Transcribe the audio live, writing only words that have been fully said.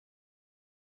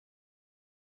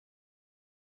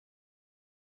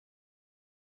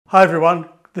Hi everyone,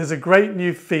 there's a great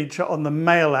new feature on the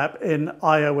Mail app in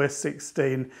iOS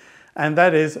 16 and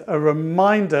that is a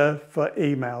reminder for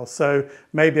email. So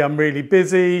maybe I'm really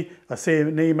busy, I see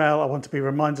an email, I want to be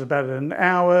reminded about it in an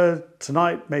hour,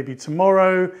 tonight, maybe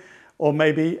tomorrow, or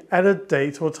maybe at a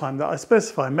date or time that I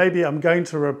specify. Maybe I'm going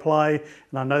to reply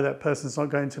and I know that person's not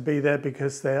going to be there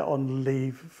because they're on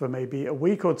leave for maybe a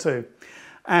week or two.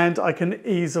 And I can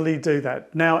easily do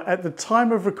that. Now, at the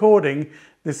time of recording,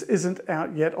 this isn't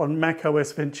out yet on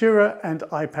macOS Ventura and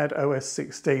iPadOS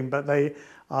 16, but they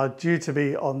are due to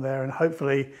be on there and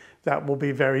hopefully that will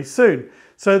be very soon.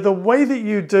 So the way that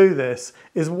you do this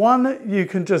is one, you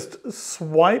can just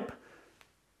swipe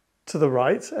to the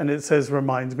right and it says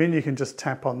remind me and you can just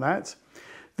tap on that.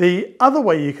 The other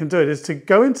way you can do it is to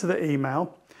go into the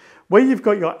email where you've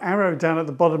got your arrow down at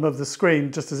the bottom of the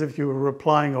screen, just as if you were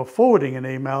replying or forwarding an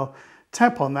email,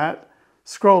 tap on that,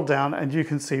 scroll down and you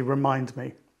can see remind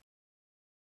me.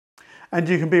 And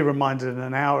you can be reminded in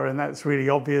an hour and that's really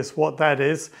obvious what that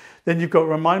is. Then you've got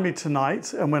remind me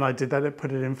tonight, and when I did that it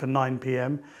put it in for 9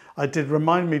 p.m. I did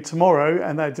remind me tomorrow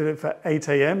and that did it for 8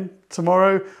 a.m.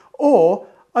 tomorrow, or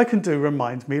I can do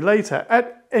remind me later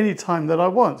at any time that I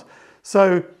want.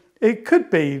 So it could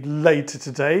be later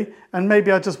today and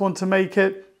maybe I just want to make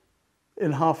it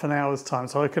in half an hour's time.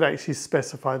 So I could actually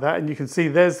specify that and you can see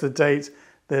there's the date,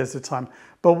 there's the time.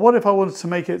 But what if I wanted to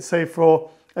make it, say,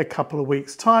 for a couple of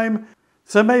weeks' time?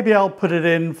 So maybe I'll put it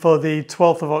in for the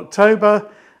 12th of October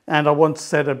and I want to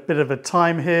set a bit of a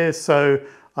time here. So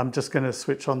I'm just going to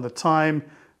switch on the time,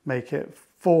 make it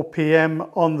 4 p.m.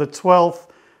 on the 12th,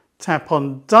 tap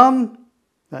on done.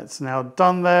 That's now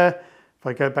done there. If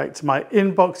I go back to my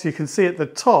inbox, you can see at the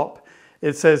top,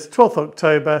 it says 12th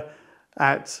October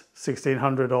at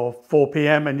 1600 or 4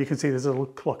 p.m. And you can see there's a little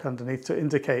clock underneath to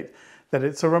indicate that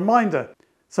it's a reminder.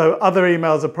 So other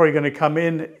emails are probably going to come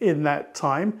in that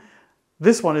time.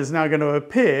 This one is now going to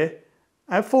appear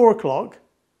at 4 o'clock,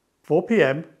 4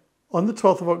 p.m. on the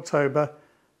 12th of October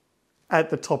at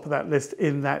the top of that list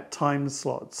in that time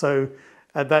slot. So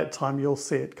at that time, you'll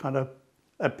see it kind of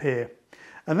appear.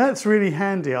 And that's really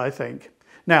handy, I think.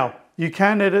 Now, you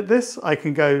can edit this. I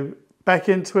can go back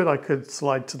into it. I could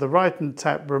slide to the right and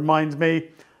tap remind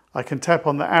me. I can tap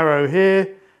on the arrow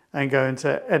here and go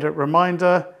into edit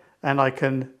reminder and I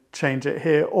can change it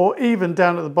here, or even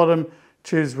down at the bottom,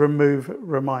 choose remove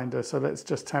reminder. So let's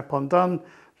just tap on done.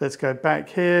 Let's go back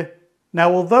here.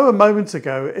 Now, although a moment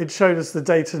ago it showed us the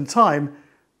date and time,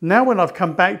 now when I've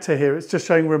come back to here, it's just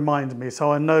showing remind me.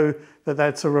 So I know that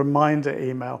that's a reminder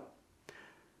email.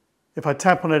 If I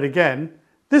tap on it again,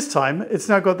 this time it's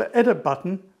now got the edit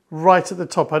button right at the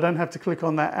top. I don't have to click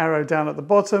on that arrow down at the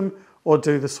bottom or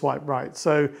do the swipe right.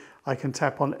 So I can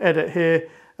tap on edit here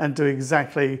and do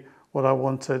exactly what I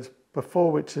wanted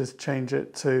before, which is change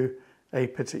it to a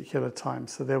particular time.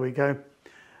 So there we go.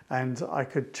 And I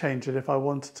could change it if I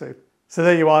wanted to. So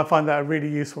there you are. I find that a really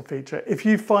useful feature. If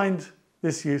you find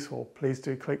this useful, please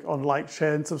do click on like,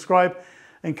 share and subscribe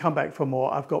and come back for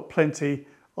more. I've got plenty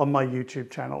on my YouTube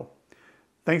channel.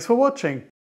 Thanks for watching.